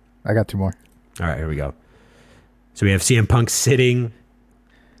 I got 2 more. All right, here we go. So we have CM Punk sitting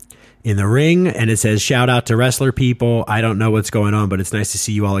in the ring, and it says, "Shout out to wrestler people. I don't know what's going on, but it's nice to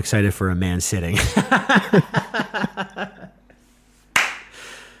see you all excited for a man sitting."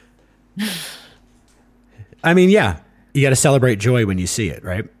 I mean, yeah, you got to celebrate joy when you see it,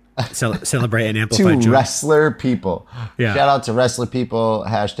 right? Celebrate and amplify To joy. wrestler people. Yeah. Shout out to wrestler people.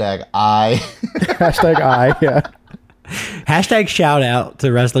 Hashtag I. Hashtag I. Yeah. Hashtag shout out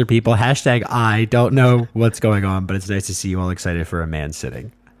to wrestler people. Hashtag I don't know what's going on, but it's nice to see you all excited for a man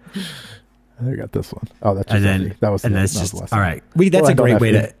sitting. I got this one. Oh, that's just And then Effie. That was and the, that's that was just the last all one. right. That's a Well, great don't way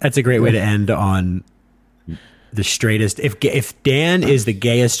Effie. to. That's a great way to end on the straightest. If Dan is the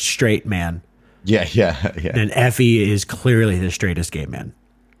gayest straight man, Yeah. then Effie is clearly the straightest gay man.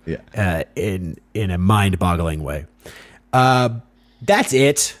 Yeah. In a mind-boggling way. That's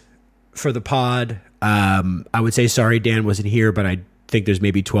it for the pod. I would say sorry Dan wasn't here, but I think there's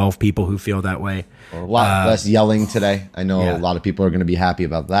maybe 12 people who feel that way. A lot less yelling today. I know yeah. a lot of people are going to be happy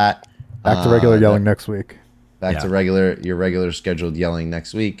about that. Back to regular yelling next week. Back Yeah. to your regular scheduled yelling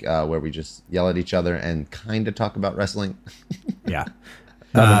next week, where we just yell at each other and kind of talk about wrestling. Yeah.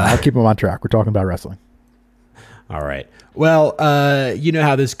 No, I'll keep them on track. We're talking about wrestling. All right. Well, you know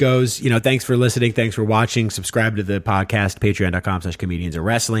how this goes. Thanks for listening. Thanks for watching. Subscribe to the podcast, patreon.com/comedians of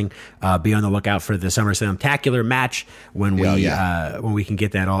wrestling. Be on the lookout for the SummerSlam-tacular match when we can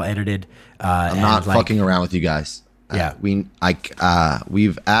get that all edited. I'm not fucking around with you guys. Yeah.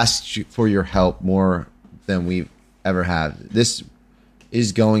 We've asked you for your help more than we've ever have. This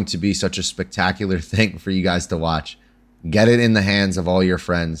is going to be such a spectacular thing for you guys to watch. Get it in the hands of all your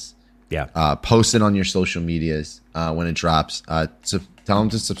friends. Yeah. Post it on your social medias when it drops. So tell them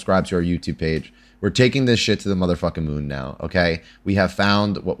to subscribe to our YouTube page. We're taking this shit to the motherfucking moon now, okay? We have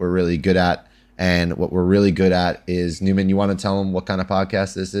found what we're really good at, and what we're really good at is, Newman, you want to tell them what kind of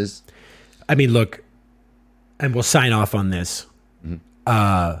podcast this is? I mean, look, and we'll sign off on this.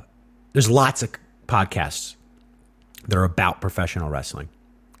 There's lots of podcasts that are about professional wrestling,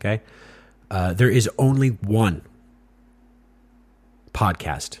 okay? There is only one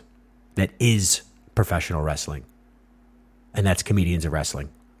podcast that is professional wrestling, and that's Comedians of Wrestling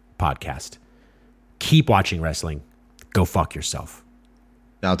podcast. Keep watching wrestling. Go fuck yourself.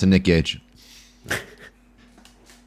 Now to Nick Gage.